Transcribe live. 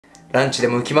ランチで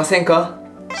も行きませんか？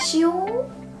しよ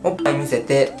う。おっぱい見せ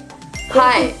て。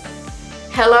はい。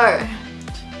Hello.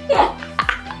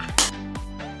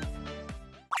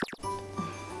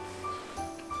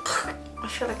 I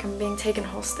feel like I'm being taken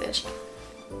hostage.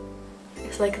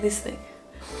 It's like this thing.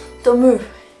 Don't move.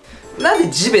 なんで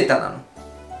地べたなの？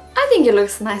 I think it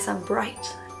looks nice and bright.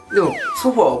 でも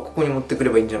ソファーをここに持ってくれ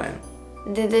ばいいんじゃない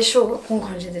の？でしょうがこの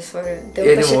感じで座る。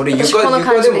でも俺床でもこの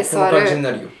感じに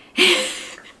なるよ。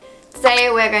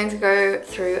Today we're going to go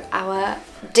through our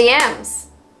DMs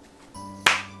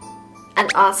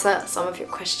and answer some of your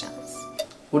questions.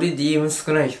 俺 DM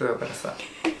少ない人だからさ。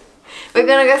We're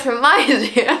gonna go through my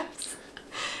DMs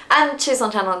and choose on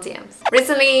channel DMs.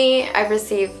 Recently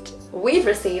we've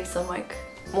received some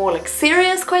more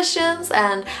serious questions,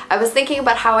 and I was thinking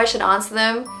about how I should answer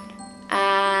them,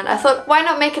 and I thought, why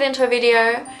not make it into a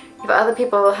video? If other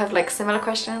people have similar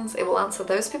questions, it will answer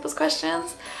those people's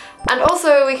questions. And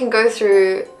also we can go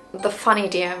through the funny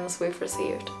DMs we've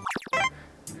received.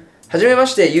 はじめま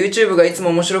して、YouTube がいつも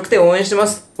面白くて応援してま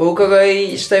す。お伺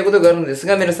いしたいことがあるのです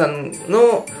が、メルさん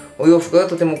のお洋服が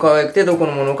とても可愛くてどこ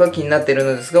のものか気になっている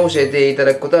のですが、教えていた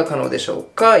だくことは可能でしょう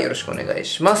か？よろしくお願い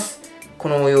します。こ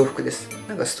のお洋服です。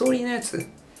なんかストーリーのやつ？い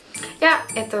や、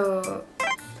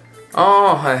あ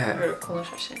あ、はいはい。この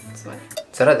写真、つまり。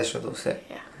ザラでしょ、どうせ。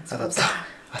当たった。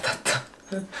当たった。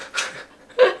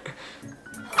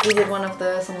We did one of the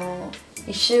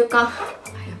 1週間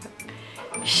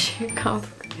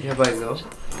やばいぞ。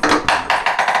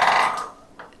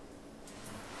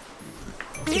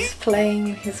He's playing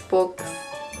in his box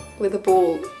with a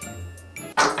ball.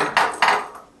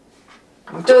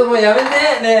 ちょっともうやめて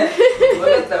ね。分か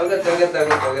った分かった分かった分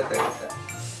かった分かった分かっ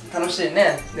た。楽しい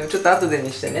ね。でもちょっと後で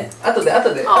にしてね。後で。Oh,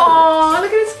 look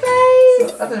at his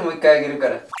face. 後でもう一回あげるか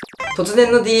ら。突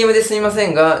然の DM ですみませ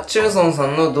んが、チューソンさ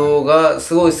んの動画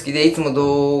すごい好きでいつも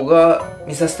動画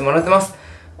見させてもらってます。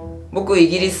僕イ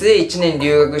ギリスへ1年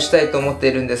留学したいと思って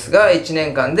いるんですが、1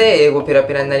年間で英語ペラ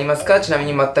ペラになりますか？ちなみ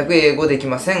に全く英語でき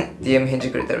ません。DM 返事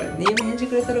くれたら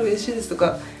嬉しいですと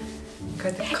か書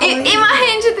いて。今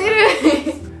返事出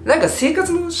る。なんか生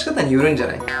活の仕方によるんじゃ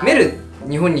ない？メル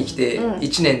日本に来て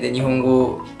1年で日本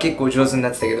語結構上手にな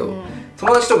ってたけど、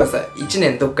友達とかさ1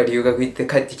年どっか留学行って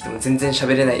帰ってきても全然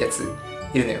喋れないやつ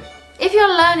いるのよ。 If you're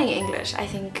learning English, I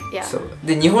think, yeah. そう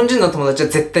で、日本人の友達は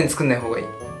絶対に作んない方がいい。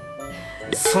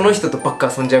その人とばっ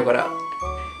か遊んじゃうから。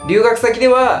留学先で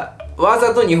はわ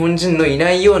ざと日本人のい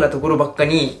ないようなところばっか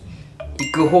に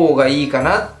行く方がいいか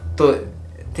なとっ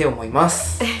て思いま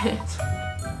す。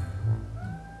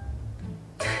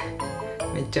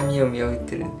めっちゃミヨミヨ言っ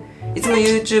てる。いつも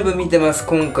YouTube 見てます。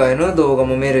今回の動画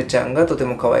もメルちゃんがとて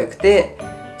も可愛くて、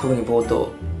特に冒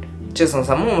頭チューソン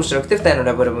さんも面白くて2人の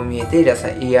ラブラブ見えて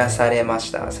癒されま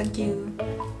した。サンキュ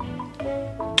ー。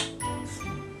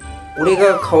俺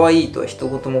が可愛いとは一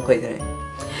言も書いてない。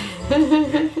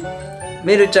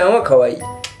メルちゃんは可愛い、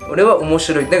俺は面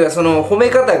白い。だからその褒め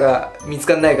方が見つ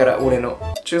かんないから。俺の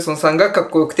チューソンさんがかっ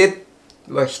こよくて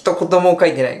は一言も書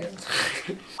いてないから。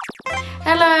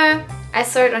Hello, I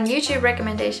saw it on YouTube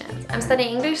recommendations. I'm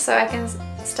studying English so I can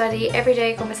study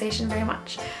everyday conversation very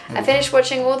much. I finished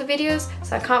watching all the videos,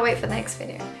 so I can't wait for the next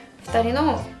video. 2人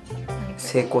の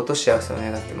成功と幸せを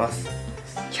願ってます。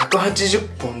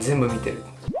180本全部見てる。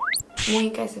もう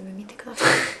一回全部見てください。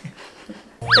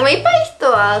でもいっぱい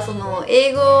人は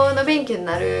英語の勉強に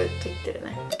なると言ってる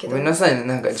ね。ごめんなさいね、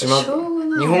なんか字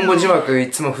幕、日本語字幕い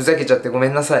つもふざけちゃってごめ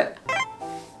んなさい。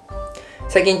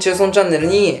最近チューソンチャンネル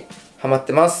にハマっ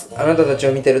てます。あなたたち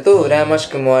を見てると羨まし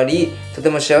くもあり、とて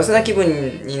も幸せな気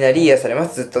分になり癒されま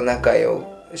す。ずっと仲良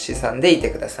しさんでいて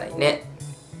くださいね。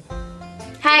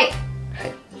はい、は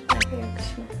い、仲良く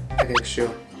します。仲良くしよう。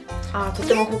あー、と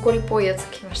ても誇りっぽいやつ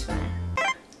来ましたね。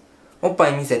おっぱ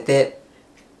い見せて。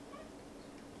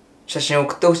写真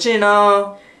送ってほしい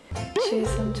な。チュー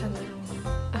ソンチャンネル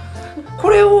こ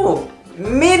れを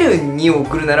メルに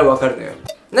送るならわかるのよ。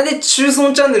なんでチューソ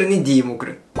ンチャンネルに DM 送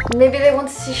る？ Maybe they want to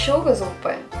see Shoga's おっ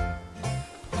ぱい。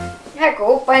早く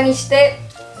おっぱいにして。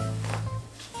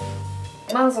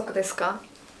満足ですか？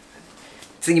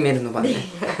次メルの番ね。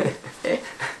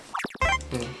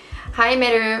Hi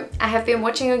Meru, I have been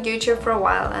watching your YouTube for a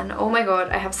while and oh my god,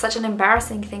 I have such an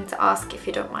embarrassing thing to ask if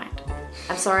you don't mind.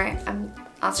 I'm sorry, I'm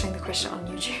answering the question on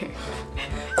YouTube.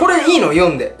 これいいの？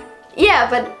読んで。Yeah,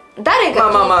 but 誰が聞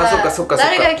いた？まあそっかそっか。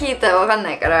誰が聞いたわかん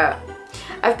ないから。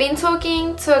I've been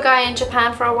talking to a guy in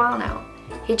Japan for a while now.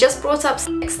 He just brought up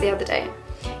sex the other day.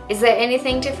 Is there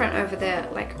anything different over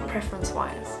there, like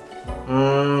preference-wise?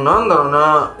 なんだろう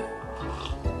な。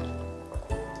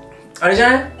あれじ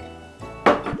ゃない？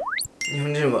日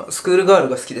本人はスクールガール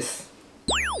が好きです。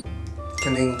基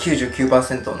本的に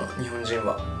 99% の日本人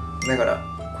は。だから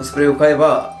コスプレを買え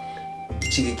ば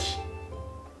一撃。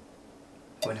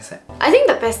ごめんなさい。 I think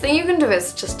the best thing you can do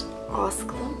is just ask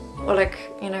them or like,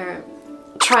 you know,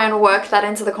 try and work that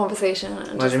into the conversation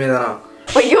and 真面目だな。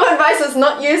 But your advice was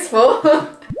not useful.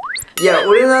 いや、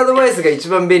俺のアドバイスが一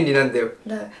番便利なんだよ。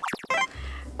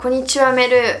こんにちはメ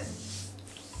ル。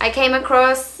I came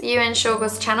across you and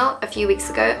Shogo's channel a few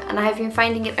weeks ago and I have been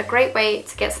finding it a great way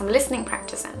to get some listening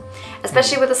practice in,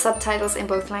 especially with the subtitles in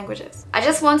both languages. I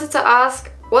just wanted to ask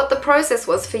what the process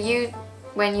was for you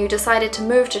when you decided to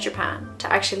move to Japan,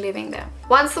 to actually living there.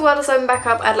 Once the world is opened back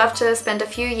up, I'd love to spend a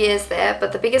few years there,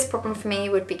 but the biggest problem for me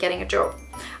would be getting a job.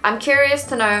 I'm curious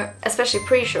to know, especially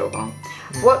pre-Shogo,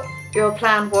 what your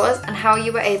plan was and how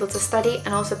you were able to study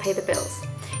and also pay the bills.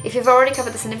 If you've already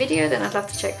covered this in a video, then I'd love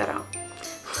to check that out.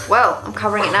 Well, I'm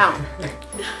covering it now.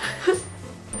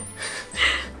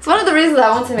 It's one of the reasons I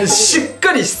want to make a video. しっ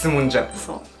かり質問じゃん。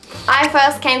So, I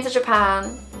first came to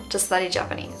Japan to study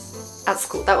Japanese at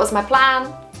school. That was my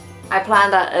plan. I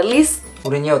planned that at least.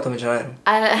 俺に会うためじゃないの？ No,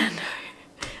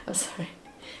 I'm sorry.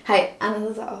 Hey,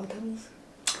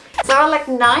 so about like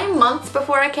 9 months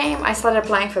before I came, I started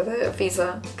applying for the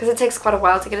visa because it takes quite a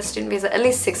while to get a student visa, at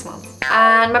least 6 months.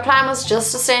 And my plan was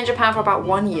just to stay in Japan for about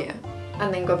 1 year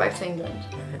and then go back to England.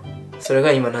 それ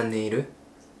が今何年いる？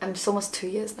 I'm just almost 2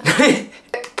 years now.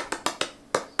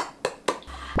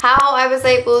 How I was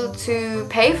able to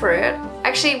pay for it?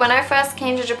 Actually, when I first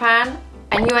came to Japan,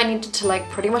 I knew I needed to like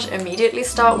pretty much immediately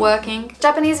start working.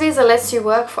 Japanese visa lets you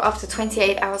work for up to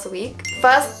 28 hours a week.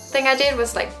 First thing I did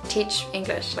was like teach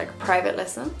English, like private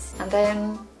lessons. And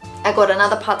then I got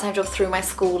another part-time job through my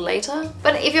school later.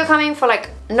 But if you're coming for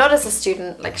like, not as a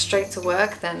student, like straight to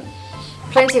work, then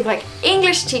plenty of like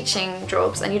English teaching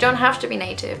jobs, and you don't have to be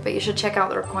native, but you should check out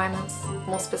the requirements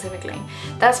more specifically.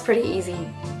 That's pretty easy.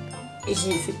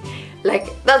 Like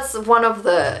that's one of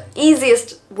the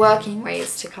easiest working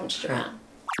ways to come to Japan.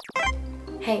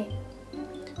 Hey.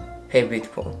 Hey,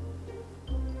 beautiful.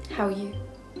 How are you?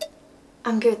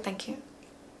 I'm good, thank you.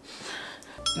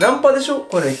 ナンパでしょ？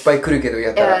こういうのいっぱい来るけど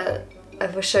やったら。I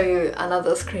will show you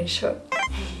another screenshot.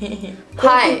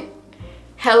 Hi.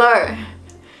 Hello.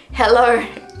 Hello.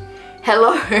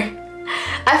 Hello.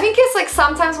 I think it's like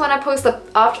sometimes when I post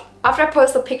after I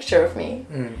post a picture of me,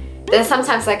 then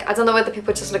sometimes like I don't know whether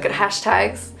people just look at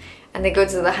hashtags and they go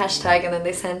to the hashtag and then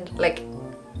they send like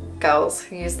girls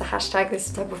who use the hashtag this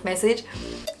type of message.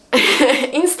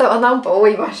 Insta はナンパ多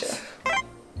い場所。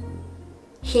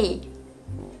He.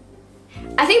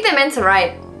 I think they meant to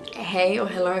write hey or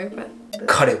hello, but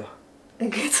彼は。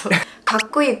かっ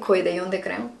こいい声で呼んでく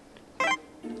れん。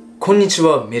こんにち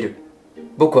は、メル。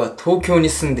僕は東京に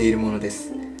住んでいるもので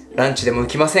す。ランチでも行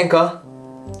きませんか？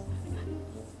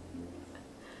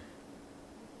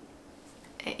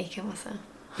いけません。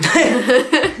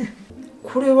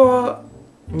これは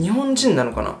日本人な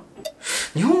のかな？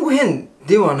日本語変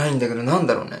ではないんだけど、なん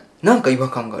だろうね。なんか違和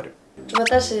感がある。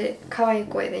私、可愛い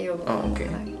声で呼ぶ。あ、OK。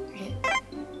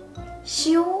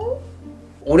しよう？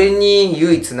俺に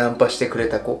唯一ナンパしてくれ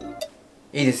た子。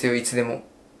いいですよ、いつでも。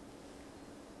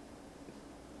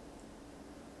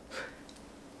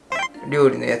料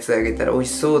理のやつあげたら美味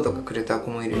しそうとかくれた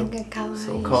子もいるよ。なんか可愛い。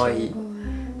そう、可愛い。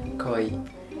可愛い。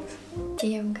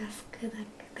DM が少なく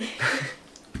て。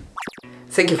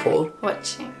Thank you for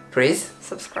watching. Please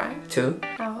subscribe to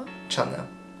our channel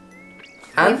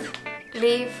and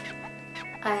leave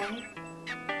a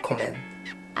comment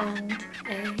and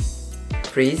a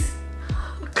please.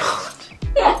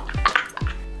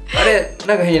 あれ、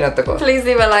なんか変になったか。 Please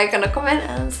leave a like and a comment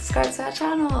and subscribe to our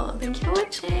channel. Thank you for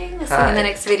watching. We'll see you in the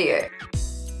next video.